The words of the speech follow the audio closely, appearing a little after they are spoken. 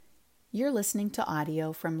You're listening to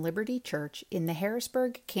audio from Liberty Church in the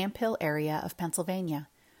Harrisburg Camp Hill area of Pennsylvania.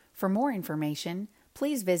 For more information,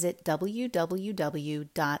 please visit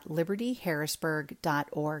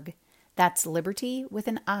www.libertyharrisburg.org. That's liberty with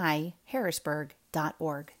an I,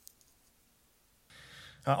 harrisburg.org.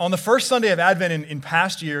 On the first Sunday of Advent in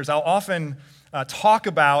past years, I'll often talk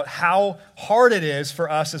about how hard it is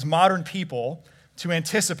for us as modern people to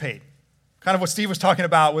anticipate. Kind of what Steve was talking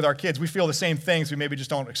about with our kids. We feel the same things, we maybe just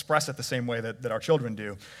don't express it the same way that our children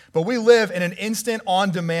do. But we live in an instant,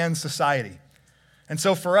 on-demand society. And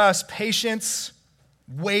so for us, patience,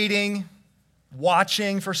 waiting,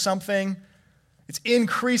 watching for something, it's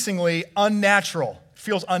increasingly unnatural. It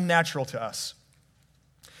feels unnatural to us.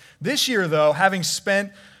 This year, though, having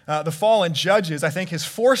spent the fall in Judges, I think has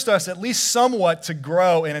forced us at least somewhat to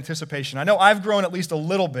grow in anticipation. I know I've grown at least a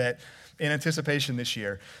little bit in anticipation this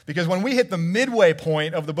year, because when we hit the midway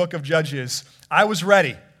point of the book of Judges, I was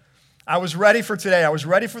ready. I was ready for today. I was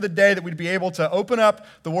ready for the day that we'd be able to open up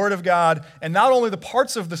the Word of God, and not only the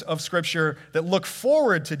parts of Scripture that look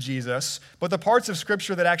forward to Jesus, but the parts of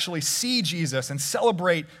Scripture that actually see Jesus and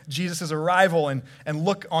celebrate Jesus' arrival and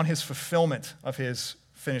look on his fulfillment of his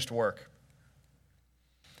finished work.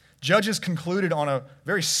 Judges concluded on a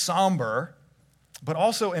very somber, but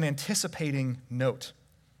also an anticipating note.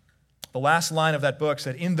 The last line of that book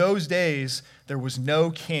said, "In those days, there was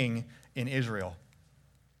no king in Israel."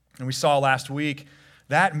 And we saw last week,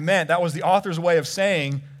 that was the author's way of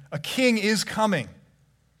saying, a king is coming.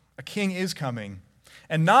 A king is coming.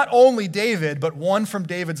 And not only David, but one from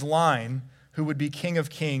David's line who would be King of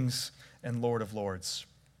Kings and Lord of Lords.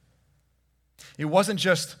 It wasn't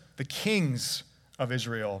just the kings of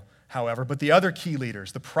Israel, however, but the other key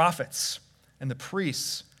leaders, the prophets and the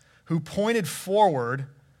priests, who pointed forward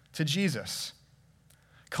to Jesus.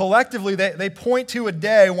 Collectively, they point to a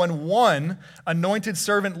day when one anointed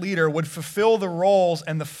servant leader would fulfill the roles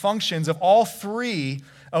and the functions of all three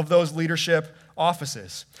of those leadership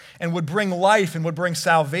offices and would bring life and would bring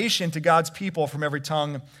salvation to God's people from every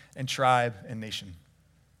tongue and tribe and nation.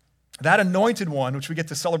 That anointed one, which we get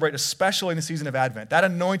to celebrate especially in the season of Advent, that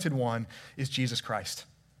anointed one is Jesus Christ.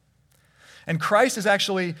 And Christ is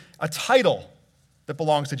actually a title that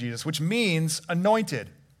belongs to Jesus, which means anointed.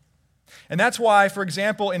 And that's why, for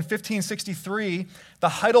example, in 1563, the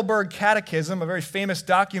Heidelberg Catechism, a very famous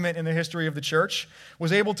document in the history of the church,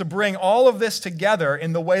 was able to bring all of this together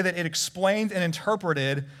in the way that it explained and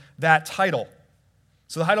interpreted that title.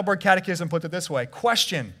 So the Heidelberg Catechism put it this way: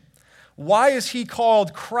 question, why is he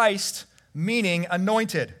called Christ, meaning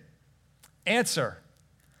anointed? Answer,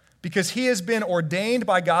 because he has been ordained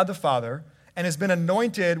by God the Father and has been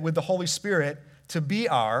anointed with the Holy Spirit to be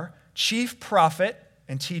our chief prophet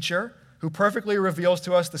and teacher, who perfectly reveals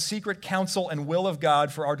to us the secret counsel and will of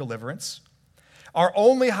God for our deliverance, our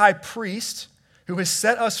only high priest, who has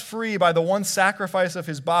set us free by the one sacrifice of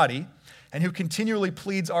his body, and who continually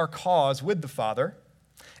pleads our cause with the Father,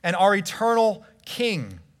 and our eternal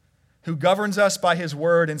King, who governs us by his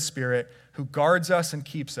word and spirit, who guards us and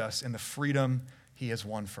keeps us in the freedom he has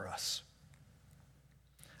won for us.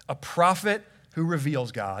 A prophet who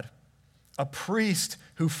reveals God, a priest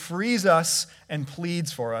who frees us and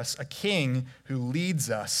pleads for us, a king who leads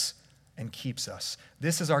us and keeps us.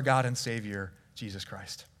 This is our God and Savior, Jesus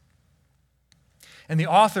Christ. And the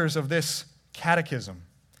authors of this catechism,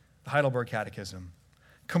 the Heidelberg Catechism,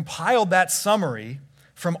 compiled that summary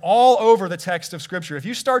from all over the text of Scripture. If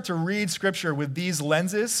you start to read Scripture with these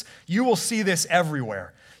lenses, you will see this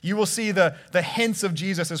everywhere. You will see the hints of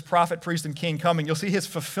Jesus as prophet, priest, and king coming. You'll see his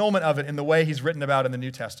fulfillment of it in the way he's written about in the New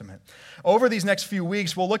Testament. Over these next few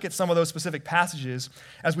weeks, we'll look at some of those specific passages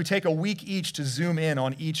as we take a week each to zoom in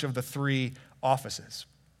on each of the three offices.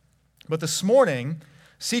 But this morning,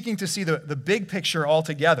 seeking to see the big picture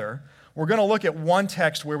altogether, we're going to look at one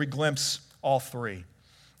text where we glimpse all three.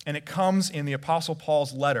 And it comes in the Apostle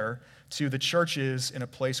Paul's letter to the churches in a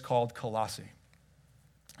place called Colossae.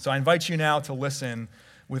 So I invite you now to listen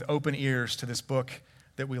with open ears to this book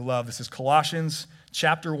that we love. This is Colossians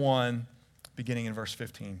chapter 1, beginning in verse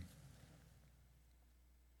 15.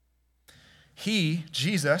 He,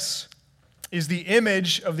 Jesus, is the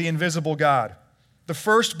image of the invisible God, the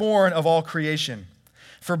firstborn of all creation.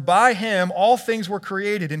 For by him all things were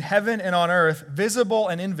created in heaven and on earth, visible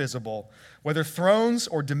and invisible, whether thrones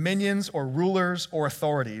or dominions or rulers or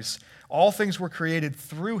authorities. All things were created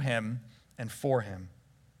through him and for him.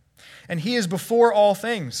 And he is before all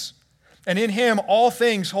things, and in him all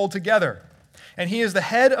things hold together. And he is the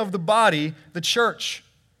head of the body, the church.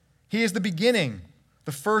 He is the beginning,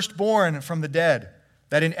 the firstborn from the dead,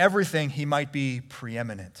 that in everything he might be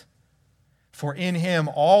preeminent. For in him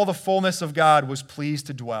all the fullness of God was pleased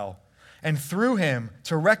to dwell, and through him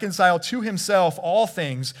to reconcile to himself all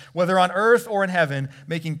things, whether on earth or in heaven,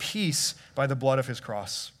 making peace by the blood of his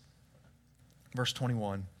cross. Verse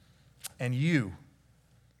 21, and you,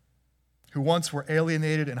 who once were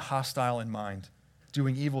alienated and hostile in mind,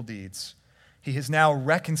 doing evil deeds, he has now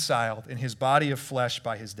reconciled in his body of flesh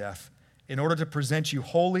by his death, in order to present you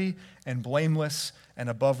holy and blameless and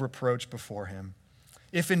above reproach before him.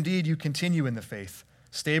 If indeed you continue in the faith,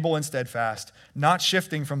 stable and steadfast, not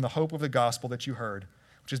shifting from the hope of the gospel that you heard,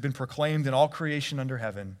 which has been proclaimed in all creation under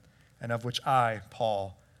heaven, and of which I,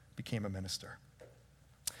 Paul, became a minister.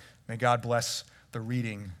 May God bless the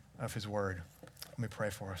reading of his word. Let me pray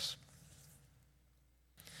for us.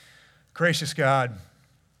 Gracious God,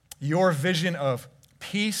 your vision of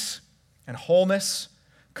peace and wholeness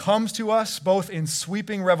comes to us both in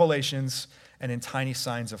sweeping revelations and in tiny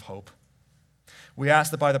signs of hope. We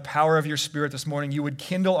ask that by the power of your Spirit this morning, you would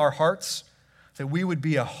kindle our hearts, that we would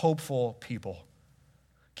be a hopeful people.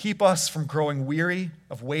 Keep us from growing weary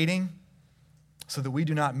of waiting, so that we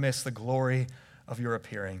do not miss the glory of your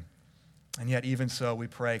appearing. And yet, even so, we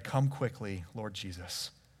pray, come quickly, Lord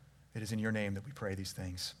Jesus. It is in your name that we pray these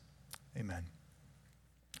things. Amen.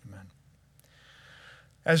 Amen.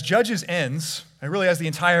 As Judges ends, and really as the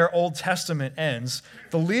entire Old Testament ends,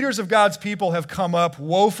 the leaders of God's people have come up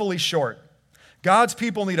woefully short. God's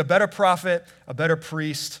people need a better prophet, a better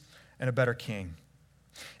priest, and a better king.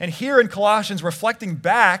 And here in Colossians, reflecting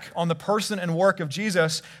back on the person and work of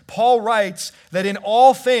Jesus, Paul writes that in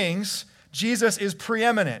all things, Jesus is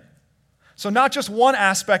preeminent. So not just one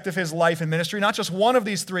aspect of his life and ministry, not just one of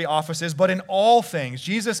these three offices, but in all things.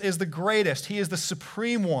 Jesus is the greatest. He is the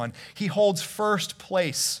supreme one. He holds first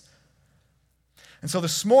place. And so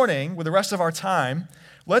this morning, with the rest of our time,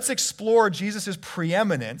 let's explore Jesus'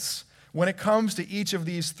 preeminence when it comes to each of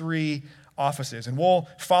these three offices. And we'll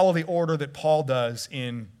follow the order that Paul does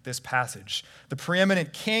in this passage. The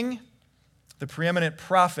preeminent king, the preeminent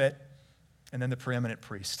prophet, and then the preeminent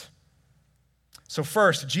priest. So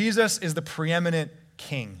first, Jesus is the preeminent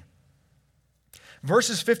king.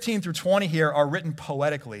 Verses 15 through 20 here are written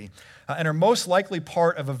poetically and are most likely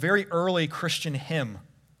part of a very early Christian hymn.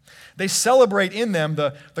 They celebrate in them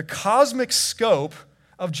the cosmic scope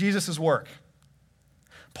of Jesus' work.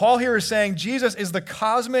 Paul here is saying Jesus is the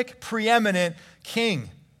cosmic preeminent king.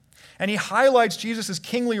 And he highlights Jesus'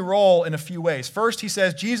 kingly role in a few ways. First, he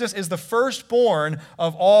says Jesus is the firstborn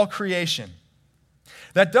of all creation.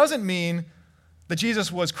 That doesn't mean that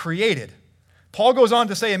Jesus was created. Paul goes on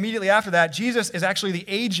to say immediately after that, Jesus is actually the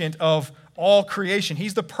agent of all creation.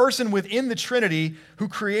 He's the person within the Trinity who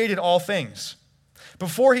created all things.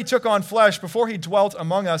 Before he took on flesh, before he dwelt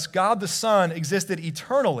among us, God the Son existed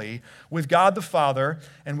eternally with God the Father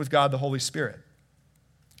and with God the Holy Spirit.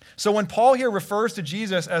 So when Paul here refers to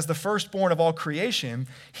Jesus as the firstborn of all creation,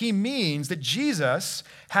 he means that Jesus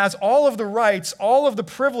has all of the rights, all of the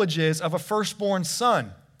privileges of a firstborn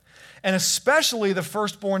son, and especially the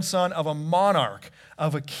firstborn son of a monarch,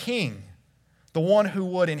 of a king, the one who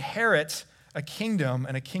would inherit a kingdom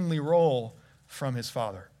and a kingly role from his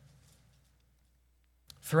father.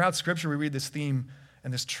 Throughout Scripture, we read this theme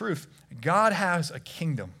and this truth. God has a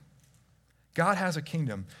kingdom. God has a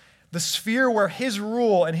kingdom. The sphere where his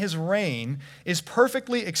rule and his reign is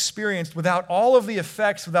perfectly experienced without all of the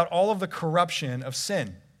effects, without all of the corruption of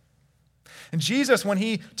sin. And Jesus, when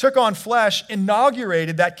he took on flesh,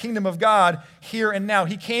 inaugurated that kingdom of God here and now.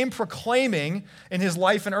 He came proclaiming in his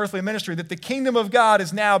life and earthly ministry that the kingdom of God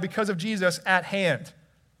is now, because of Jesus, at hand.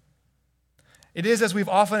 It is, as we've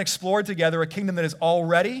often explored together, a kingdom that is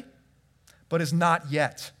already, but is not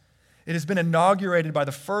yet. It has been inaugurated by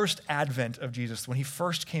the first advent of Jesus, when he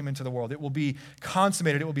first came into the world. It will be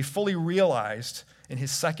consummated. It will be fully realized in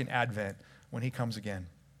his second advent, when he comes again.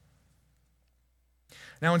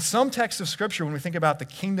 Now, in some texts of Scripture, when we think about the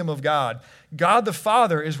kingdom of God, God the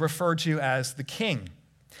Father is referred to as the king.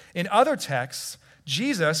 In other texts,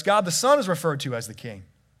 Jesus, God the Son, is referred to as the king.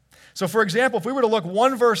 So, for example, if we were to look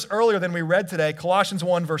one verse earlier than we read today, Colossians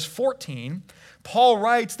 1, verse 14, Paul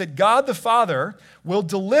writes that God the Father will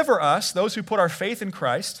deliver us, those who put our faith in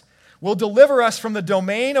Christ, will deliver us from the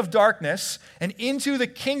domain of darkness and into the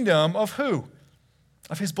kingdom of who?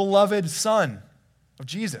 Of his beloved Son, of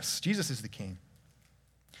Jesus. Jesus is the king.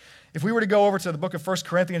 If we were to go over to the book of 1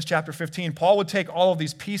 Corinthians chapter 15, Paul would take all of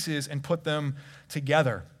these pieces and put them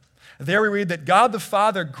together. There we read that God the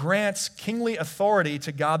Father grants kingly authority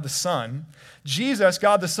to God the Son. Jesus,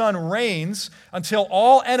 God the Son, reigns until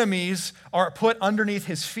all enemies are put underneath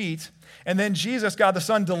his feet. And then Jesus, God the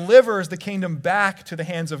Son, delivers the kingdom back to the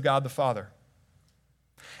hands of God the Father.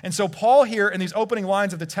 And so Paul here, in these opening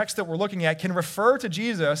lines of the text that we're looking at, can refer to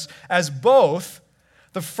Jesus as both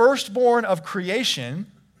the firstborn of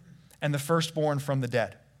creation and the firstborn from the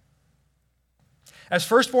dead. As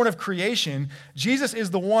firstborn of creation, Jesus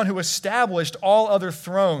is the one who established all other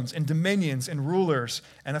thrones and dominions and rulers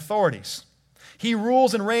and authorities. He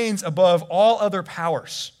rules and reigns above all other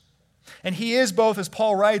powers. And he is both, as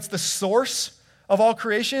Paul writes, the source of all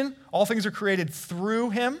creation. All things are created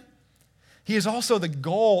through him. He is also the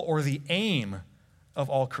goal or the aim of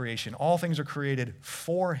all creation. All things are created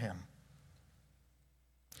for him.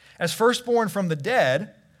 As firstborn from the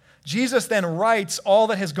dead, Jesus then rights all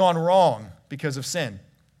that has gone wrong because of sin.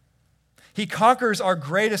 He conquers our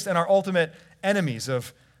greatest and our ultimate enemies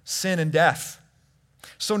of sin and death.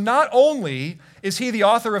 So not only is he the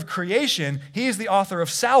author of creation, he is the author of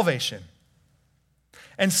salvation.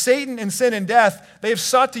 And Satan and sin and death, they have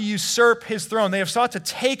sought to usurp his throne. They have sought to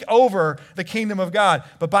take over the kingdom of God.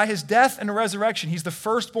 But by his death and resurrection, he's the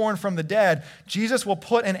firstborn from the dead. Jesus will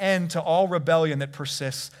put an end to all rebellion that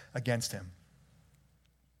persists against him.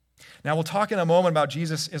 Now, we'll talk in a moment about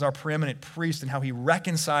Jesus as our preeminent priest and how he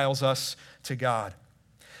reconciles us to God.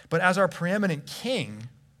 But as our preeminent king,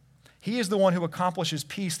 he is the one who accomplishes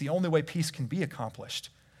peace the only way peace can be accomplished,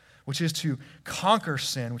 which is to conquer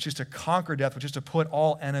sin, which is to conquer death, which is to put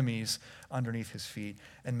all enemies underneath his feet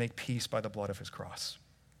and make peace by the blood of his cross.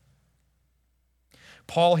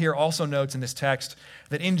 Paul here also notes in this text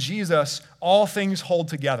that in Jesus, all things hold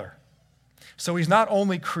together. So he's not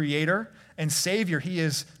only creator and savior, he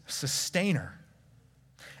is sustainer.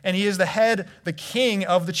 And he is the head, the king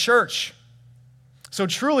of the church. So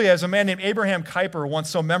truly, as a man named Abraham Kuyper once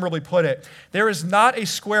so memorably put it, there is not a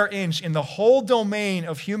square inch in the whole domain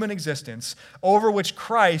of human existence over which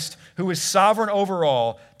Christ, who is sovereign over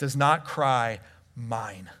all, does not cry,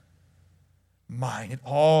 mine. Mine. It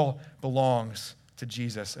all belongs to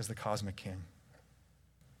Jesus as the cosmic king.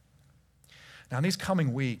 Now, in these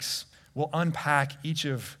coming weeks, we'll unpack each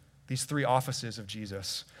of these three offices of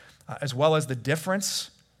Jesus, as well as the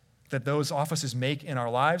difference that those offices make in our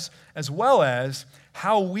lives, as well as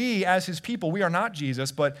how we, as his people, we are not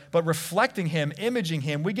Jesus, but reflecting him, imaging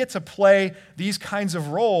him, we get to play these kinds of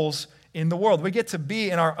roles in the world. We get to be,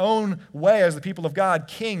 in our own way as the people of God,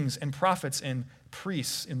 kings and prophets and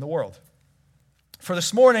priests in the world. For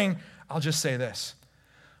this morning, I'll just say this.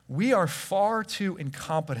 We are far too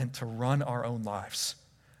incompetent to run our own lives.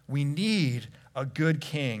 We need a good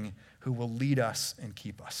king who will lead us and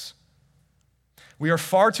keep us. We are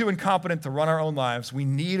far too incompetent to run our own lives. We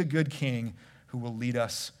need a good king who will lead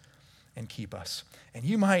us and keep us. And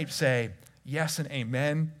you might say yes and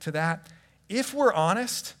amen to that. If we're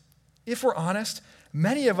honest,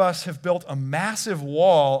 many of us have built a massive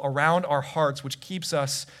wall around our hearts which keeps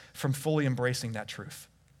us from fully embracing that truth.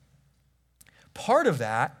 Part of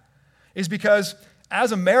that is because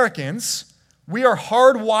as Americans, we are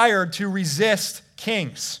hardwired to resist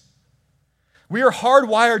kings. We are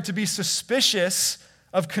hardwired to be suspicious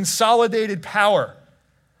of consolidated power.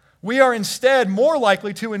 We are instead more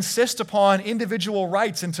likely to insist upon individual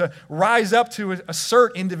rights and to rise up to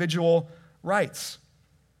assert individual rights.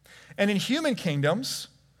 And in human kingdoms,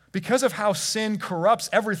 because of how sin corrupts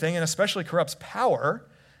everything and especially corrupts power,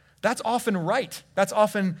 that's often right. That's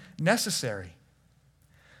often necessary.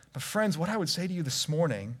 But friends, what I would say to you this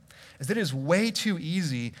morning is that it is way too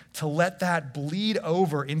easy to let that bleed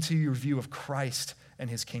over into your view of Christ and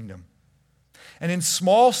his kingdom. And in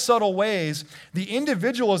small, subtle ways, the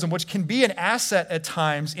individualism, which can be an asset at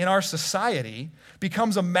times in our society,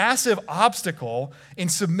 becomes a massive obstacle in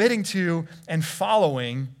submitting to and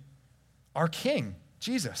following our King,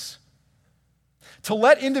 Jesus. To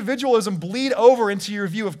let individualism bleed over into your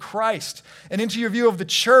view of Christ and into your view of the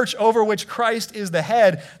church over which Christ is the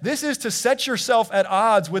head, this is to set yourself at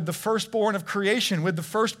odds with the firstborn of creation, with the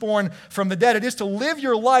firstborn from the dead. It is to live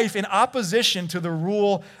your life in opposition to the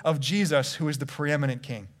rule of Jesus, who is the preeminent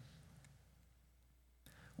king.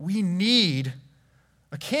 We need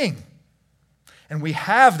a king, and we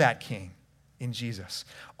have that king in Jesus.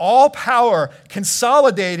 All power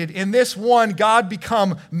consolidated in this one God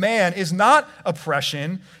become man is not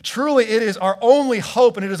oppression. Truly, it is our only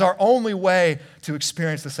hope and it is our only way to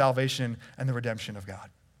experience the salvation and the redemption of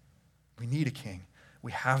God. We need a king.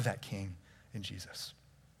 We have that king in Jesus.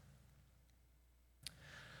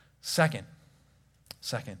 Second,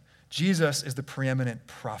 Jesus is the preeminent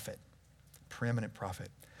prophet. Preeminent prophet.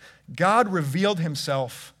 God revealed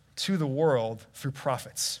himself to the world through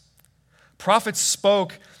prophets. Prophets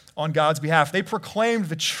spoke on God's behalf. They proclaimed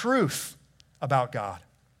the truth about God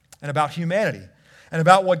and about humanity and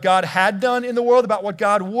about what God had done in the world, about what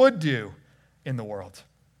God would do in the world.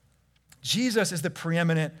 Jesus is the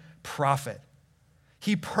preeminent prophet.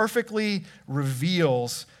 He perfectly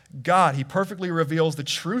reveals God. He perfectly reveals the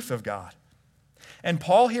truth of God. And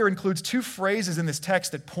Paul here includes two phrases in this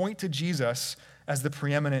text that point to Jesus as the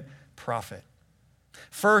preeminent prophet.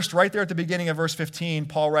 First, right there at the beginning of verse 15,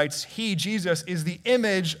 Paul writes, He, Jesus, is the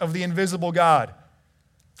image of the invisible God.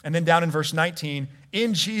 And then down in verse 19,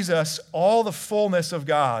 in Jesus, all the fullness of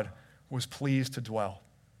God was pleased to dwell.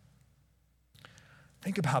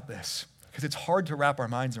 Think about this, because it's hard to wrap our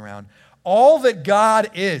minds around. All that God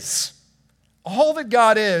is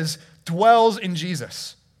dwells in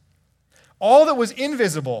Jesus. All that was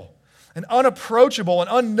invisible and unapproachable and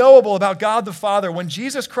unknowable about God the Father, when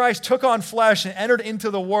Jesus Christ took on flesh and entered into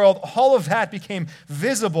the world, all of that became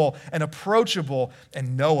visible and approachable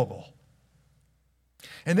and knowable.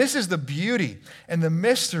 And this is the beauty and the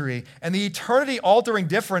mystery and the eternity-altering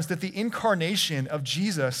difference that the incarnation of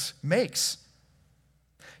Jesus makes.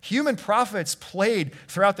 Human prophets played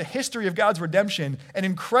throughout the history of God's redemption an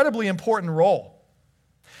incredibly important role.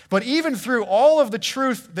 But even through all of the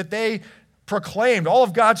truth that they proclaimed, all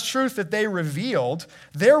of God's truth that they revealed,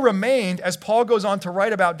 there remained, as Paul goes on to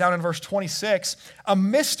write about down in verse 26, a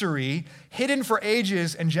mystery hidden for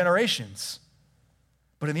ages and generations.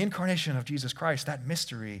 But in the incarnation of Jesus Christ, that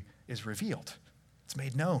mystery is revealed. It's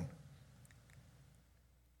made known.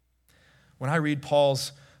 When I read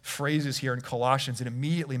Paul's phrases here in Colossians, it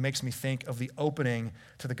immediately makes me think of the opening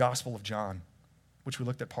to the Gospel of John, which we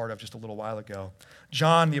looked at part of just a little while ago.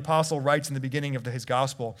 John, the apostle, writes in the beginning of his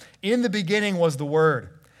gospel, in the beginning was the Word,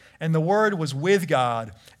 and the Word was with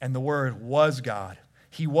God, and the Word was God.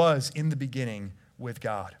 He was in the beginning with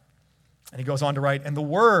God. And he goes on to write, and the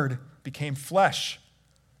Word became flesh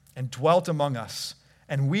and dwelt among us,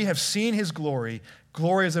 and we have seen his glory,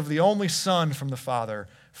 glory as of the only Son from the Father,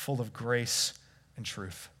 full of grace and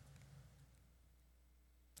truth.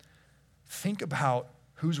 Think about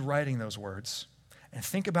who's writing those words, and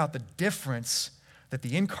think about the difference that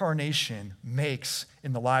the incarnation makes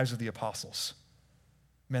in the lives of the apostles.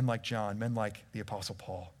 Men like John, men like the Apostle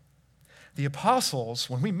Paul. The apostles,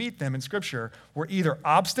 when we meet them in Scripture, were either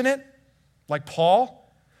obstinate, like Paul,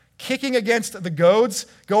 kicking against the goads,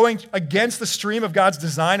 going against the stream of God's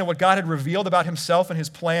design and what God had revealed about himself and his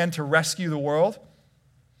plan to rescue the world.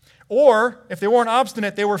 Or, if they weren't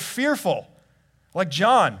obstinate, they were fearful, like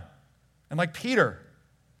John and like Peter,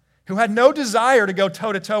 who had no desire to go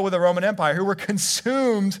toe-to-toe with the Roman Empire, who were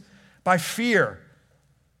consumed by fear.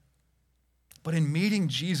 But in meeting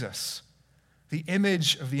Jesus, the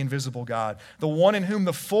image of the invisible God, the one in whom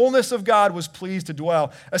the fullness of God was pleased to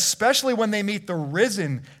dwell, especially when they meet the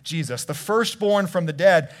risen Jesus, the firstborn from the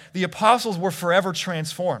dead, the apostles were forever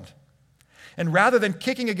transformed. And rather than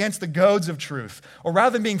kicking against the goads of truth, or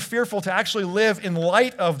rather than being fearful to actually live in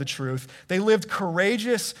light of the truth, they lived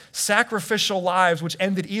courageous, sacrificial lives which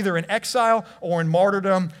ended either in exile or in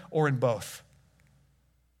martyrdom or in both.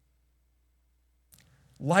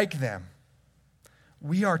 Like them,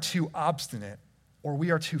 we are too obstinate or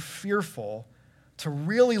we are too fearful to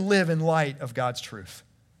really live in light of God's truth.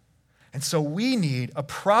 And so we need a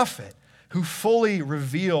prophet who fully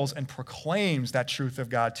reveals and proclaims that truth of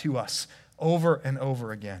God to us over and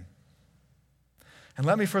over again. And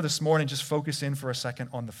let me for this morning just focus in for a second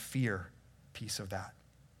on the fear piece of that.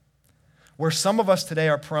 Where some of us today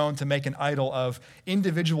are prone to make an idol of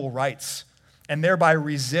individual rights and thereby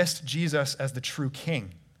resist Jesus as the true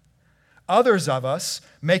king. Others of us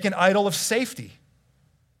make an idol of safety,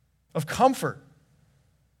 of comfort,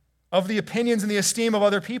 of the opinions and the esteem of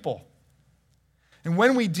other people. And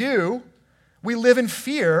when we do, we live in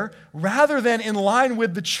fear rather than in line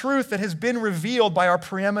with the truth that has been revealed by our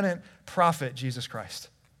preeminent prophet, Jesus Christ.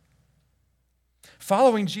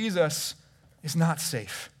 Following Jesus is not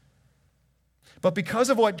safe. But because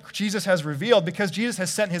of what Jesus has revealed, because Jesus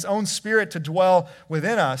has sent his own Spirit to dwell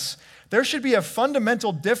within us, there should be a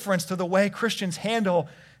fundamental difference to the way Christians handle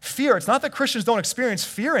fear. It's not that Christians don't experience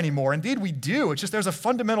fear anymore. Indeed, we do. It's just there's a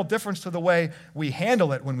fundamental difference to the way we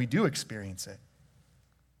handle it when we do experience it.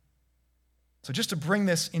 So just to bring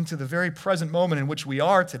this into the very present moment in which we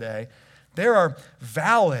are today, there are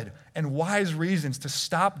valid and wise reasons to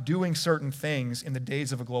stop doing certain things in the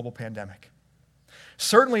days of a global pandemic.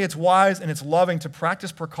 Certainly it's wise and it's loving to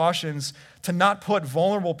practice precautions to not put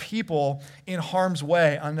vulnerable people in harm's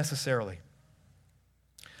way unnecessarily.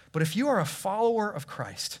 But if you are a follower of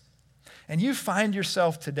Christ and you find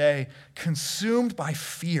yourself today consumed by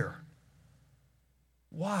fear,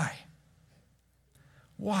 why?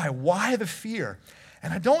 Why? Why the fear?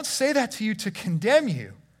 And I don't say that to you to condemn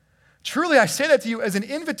you. Truly, I say that to you as an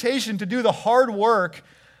invitation to do the hard work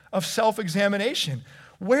of self-examination.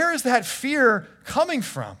 Where is that fear coming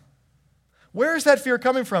from? Where is that fear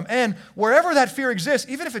coming from? And wherever that fear exists,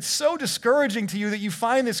 even if it's so discouraging to you that you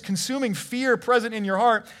find this consuming fear present in your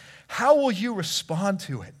heart, how will you respond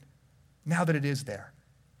to it now that it is there?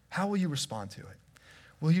 How will you respond to it?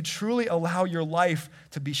 Will you truly allow your life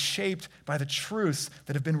to be shaped by the truths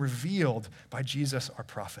that have been revealed by Jesus, our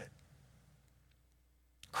prophet?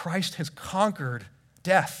 Christ has conquered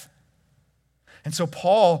death. And so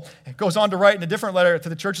Paul goes on to write in a different letter to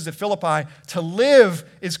the churches at Philippi, to live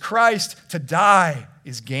is Christ, to die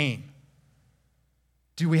is gain.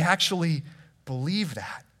 Do we actually believe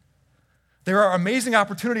that? There are amazing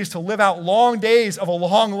opportunities to live out long days of a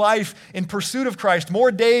long life in pursuit of Christ,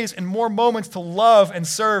 more days and more moments to love and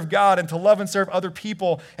serve God and to love and serve other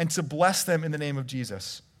people and to bless them in the name of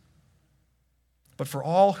Jesus. But for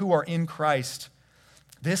all who are in Christ,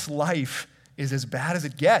 this life is as bad as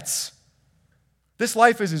it gets. This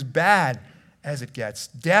life is as bad as it gets.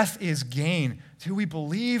 Death is gain. Do we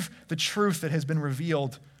believe the truth that has been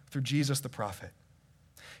revealed through Jesus the prophet?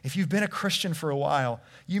 If you've been a Christian for a while,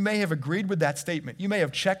 you may have agreed with that statement. You may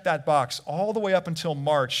have checked that box all the way up until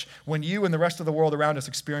March, when you and the rest of the world around us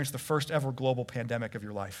experienced the first ever global pandemic of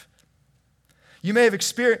your life. You may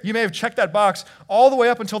have checked that box all the way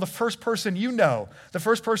up until the first person you know, the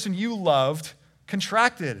first person you loved,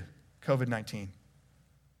 contracted COVID-19.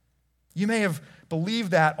 You may have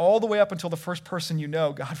believed that all the way up until the first person you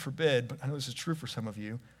know, God forbid, but I know this is true for some of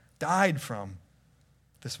you, died from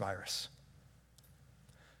this virus.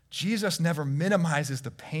 Jesus never minimizes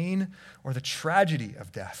the pain or the tragedy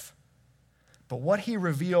of death. But what he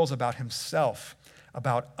reveals about himself,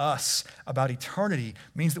 about us, about eternity,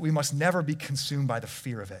 means that we must never be consumed by the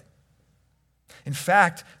fear of it. In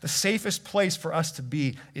fact, the safest place for us to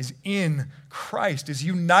be is in Christ, is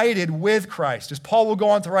united with Christ. As Paul will go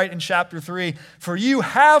on to write in chapter 3, for you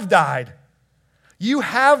have died. You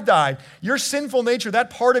have died. Your sinful nature,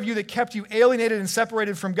 that part of you that kept you alienated and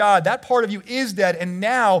separated from God, that part of you is dead, and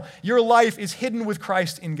now your life is hidden with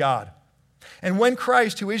Christ in God. And when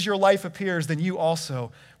Christ, who is your life, appears, then you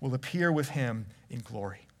also will appear with him in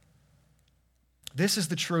glory. This is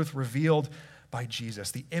the truth revealed by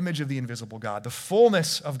Jesus, the image of the invisible God, the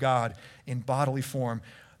fullness of God in bodily form,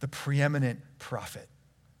 the preeminent prophet.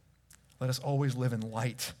 Let us always live in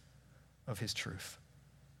light of his truth.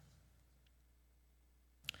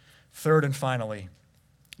 Third and finally,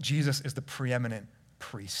 Jesus is the preeminent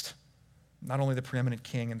priest. Not only the preeminent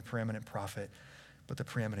king and the preeminent prophet, but the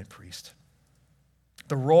preeminent priest.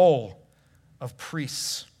 The role of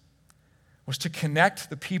priests was to connect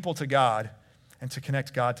the people to God and to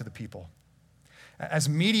connect God to the people. As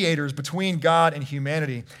mediators between God and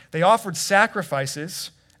humanity, they offered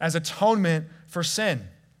sacrifices as atonement for sin.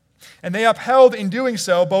 And they upheld in doing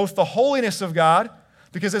so both the holiness of God,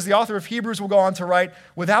 because as the author of Hebrews will go on to write,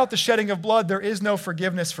 without the shedding of blood, there is no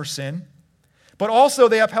forgiveness for sin. But also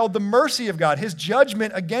they upheld the mercy of God. His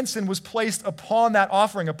judgment against sin was placed upon that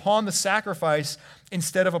offering, upon the sacrifice,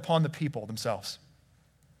 instead of upon the people themselves.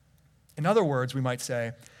 In other words, we might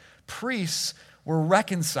say, priests were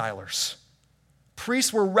reconcilers.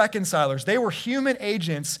 Priests were reconcilers. They were human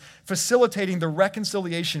agents facilitating the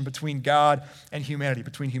reconciliation between God and humanity,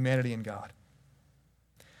 between humanity and God.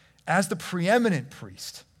 As the preeminent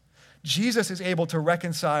priest, Jesus is able to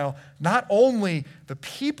reconcile not only the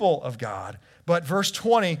people of God, but verse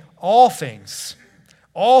 20, all things,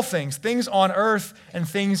 things on earth and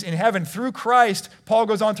things in heaven. Through Christ, Paul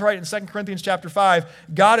goes on to write in 2 Corinthians chapter 5,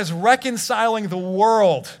 God is reconciling the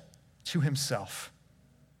world to himself.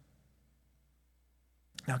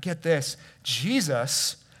 Now get this,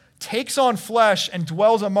 Jesus takes on flesh and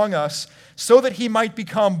dwells among us so that he might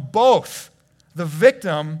become both the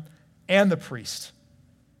victim and the priest.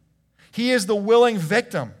 He is the willing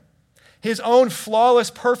victim. His own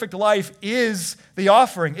flawless, perfect life is the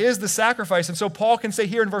offering, is the sacrifice. And so Paul can say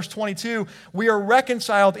here in verse 22, we are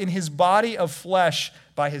reconciled in his body of flesh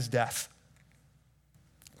by his death.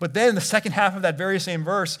 But then in the second half of that very same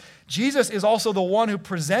verse, Jesus is also the one who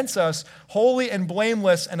presents us holy and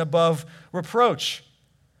blameless and above reproach.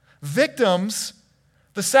 Victims,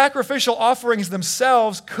 the sacrificial offerings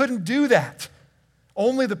themselves couldn't do that.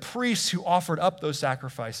 Only the priests who offered up those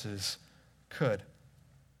sacrifices could.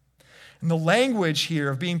 And the language here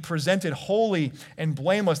of being presented holy and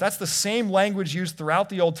blameless, that's the same language used throughout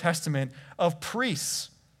the Old Testament of priests.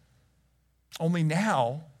 Only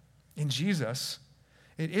now, in Jesus,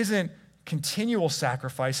 it isn't continual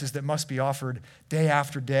sacrifices that must be offered day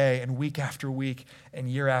after day and week after week and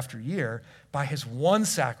year after year. By his one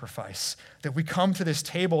sacrifice that we come to this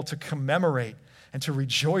table to commemorate and to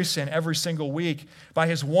rejoice in every single week, by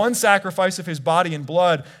his one sacrifice of his body and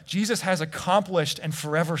blood, Jesus has accomplished and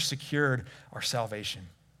forever secured our salvation.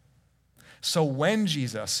 So when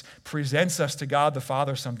Jesus presents us to God the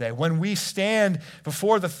Father someday, when we stand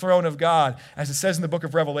before the throne of God, as it says in the book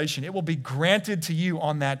of Revelation, it will be granted to you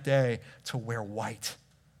on that day to wear white.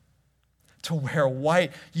 To wear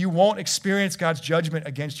white. You won't experience God's judgment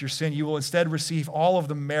against your sin. You will instead receive all of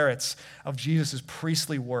the merits of Jesus'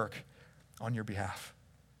 priestly work on your behalf.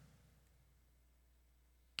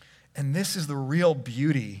 And this is the real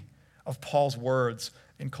beauty of Paul's words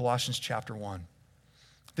in Colossians chapter 1.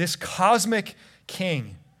 This cosmic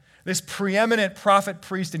king, this preeminent prophet,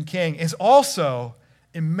 priest, and king is also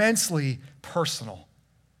immensely personal.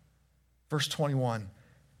 Verse 21,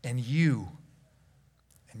 and you,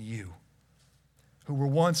 who were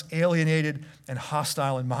once alienated and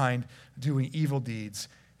hostile in mind, doing evil deeds,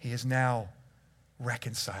 he is now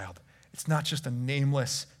reconciled. It's not just a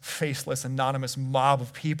nameless, faceless, anonymous mob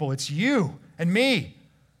of people. It's you and me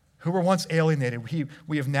who were once alienated.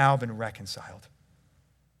 We have now been reconciled.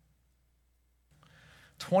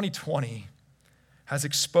 2020 has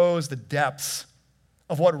exposed the depths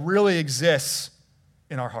of what really exists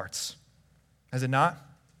in our hearts. Has it not?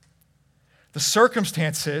 The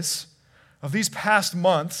circumstances of these past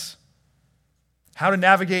months, how to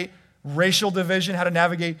navigate racial division, how to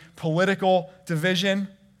navigate political division,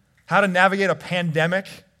 how to navigate a pandemic.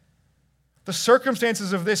 The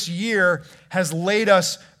circumstances of this year has laid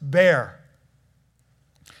us bare.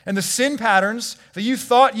 And the sin patterns that you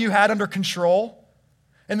thought you had under control,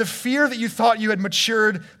 and the fear that you thought you had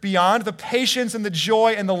matured beyond, the patience and the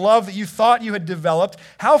joy and the love that you thought you had developed,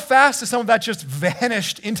 how fast has some of that just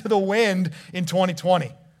vanished into the wind in 2020?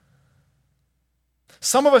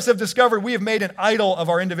 Some of us have discovered we have made an idol of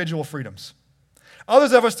our individual freedoms.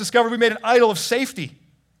 Others of us discovered we made an idol of safety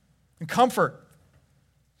and comfort.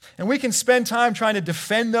 And we can spend time trying to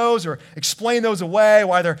defend those or explain those away,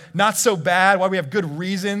 why they're not so bad, why we have good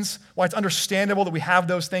reasons, why it's understandable that we have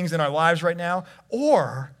those things in our lives right now.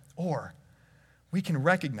 Or we can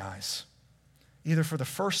recognize, either for the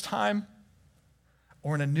first time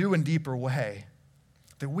or in a new and deeper way,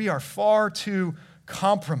 that we are far too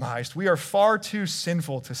compromised. We are far too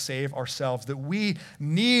sinful to save ourselves, that we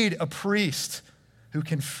need a priest who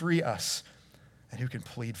can free us and who can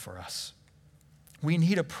plead for us. We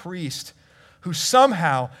need a priest who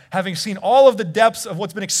somehow, having seen all of the depths of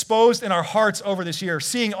what's been exposed in our hearts over this year,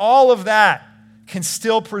 seeing all of that, can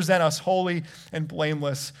still present us holy and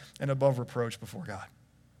blameless and above reproach before God.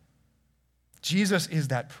 Jesus is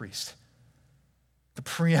that priest, the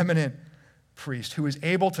preeminent priest who is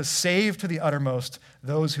able to save to the uttermost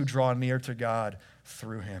those who draw near to God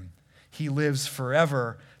through him. He lives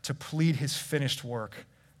forever to plead his finished work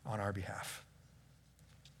on our behalf.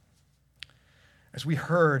 As we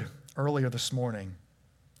heard earlier this morning,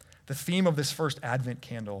 the theme of this first Advent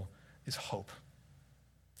candle is hope.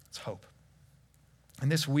 It's hope.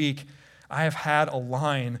 And this week, I have had a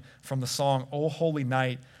line from the song O Holy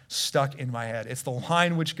Night stuck in my head. It's the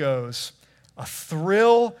line which goes, "A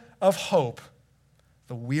thrill of hope,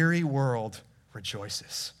 the weary world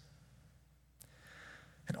rejoices."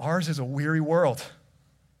 And ours is a weary world.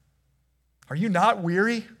 Are you not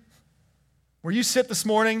weary? Where you sit this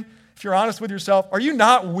morning, if you're honest with yourself, are you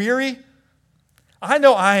not weary? I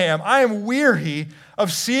know I am. I am weary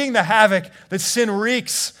of seeing the havoc that sin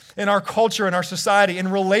wreaks in our culture, in our society, in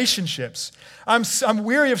relationships. I'm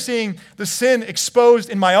weary of seeing the sin exposed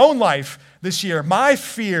in my own life this year, my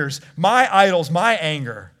fears, my idols, my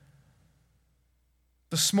anger.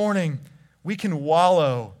 This morning, we can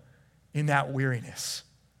wallow in that weariness.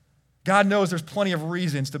 God knows there's plenty of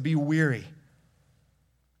reasons to be weary.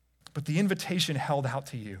 But the invitation held out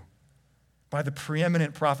to you by the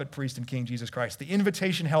preeminent prophet, priest, and king, Jesus Christ, the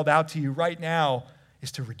invitation held out to you right now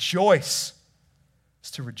is to rejoice.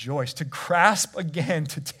 Is to rejoice, to grasp again,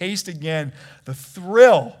 to taste again the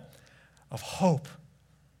thrill of hope.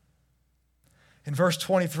 In verse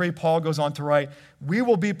 23, Paul goes on to write, "We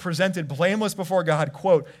will be presented blameless before God,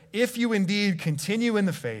 quote, if you indeed continue in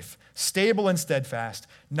the faith, stable and steadfast,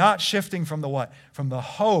 not shifting from the what? From the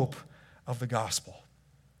hope of the gospel."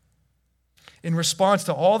 In response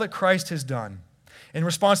to all that Christ has done, in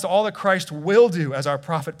response to all that Christ will do as our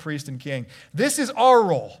prophet, priest, and king, this is our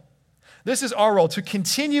role. This is our role, to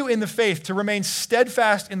continue in the faith, to remain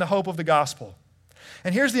steadfast in the hope of the gospel.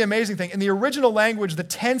 And here's the amazing thing. In the original language, the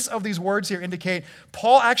tense of these words here indicate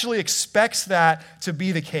Paul actually expects that to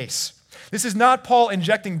be the case. This is not Paul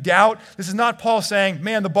injecting doubt. This is not Paul saying,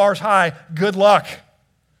 man, the bar's high, good luck.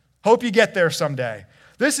 Hope you get there someday.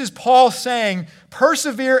 This is Paul saying,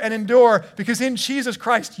 persevere and endure, because in Jesus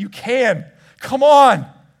Christ you can. Come on.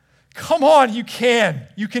 Come on, you can.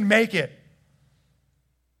 You can make it.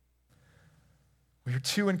 We are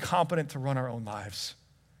too incompetent to run our own lives.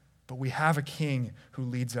 but we have a king who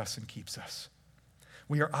leads us and keeps us.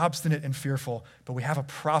 We are obstinate and fearful, but we have a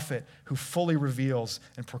prophet who fully reveals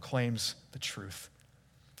and proclaims the truth.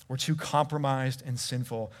 We're too compromised and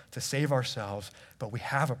sinful to save ourselves, but we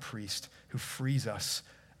have a priest who frees us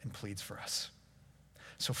and pleads for us.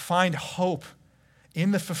 So find hope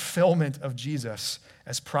in the fulfillment of Jesus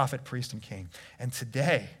as prophet, priest, and king. And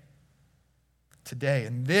today,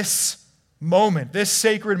 in this moment, this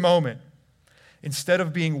sacred moment, instead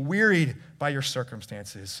of being wearied by your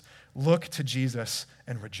circumstances, look to Jesus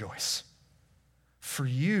and rejoice. For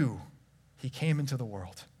you, he came into the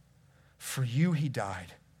world. For you, he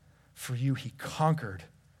died. For you, he conquered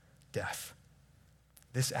death.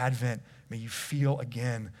 This Advent, may you feel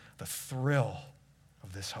again the thrill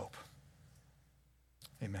of this hope.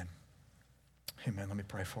 Amen. Amen. Let me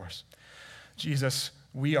pray for us. Jesus,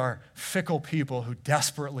 we are fickle people who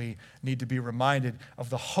desperately need to be reminded of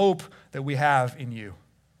the hope that we have in you.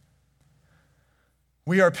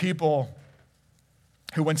 We are people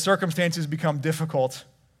who, when circumstances become difficult,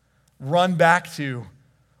 run back to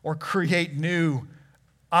or create new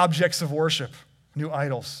objects of worship, new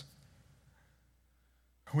idols.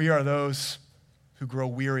 We are those who grow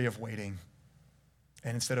weary of waiting,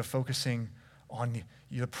 and instead of focusing on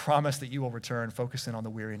the promise that you will return, focus in on the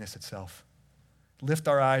weariness itself. Lift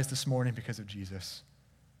our eyes this morning because of Jesus.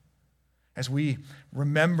 As we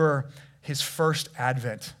remember his first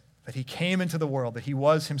advent, that he came into the world, that he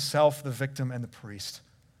was himself the victim and the priest,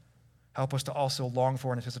 help us to also long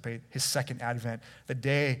for and anticipate his second advent, the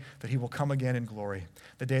day that he will come again in glory,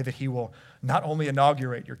 the day that he will not only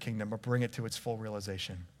inaugurate your kingdom, but bring it to its full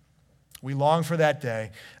realization. We long for that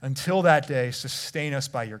day. Until that day, sustain us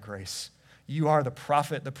by your grace. You are the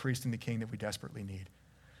prophet, the priest, and the king that we desperately need.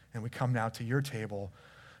 And we come now to your table,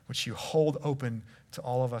 which you hold open to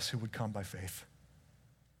all of us who would come by faith.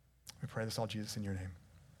 We pray this all, Jesus, in your name.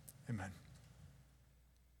 Amen.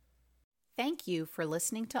 Thank you for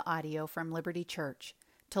listening to audio from Liberty Church.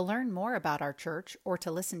 To learn more about our church or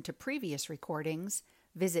to listen to previous recordings,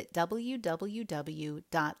 visit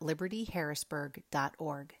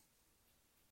www.libertyharrisburg.org.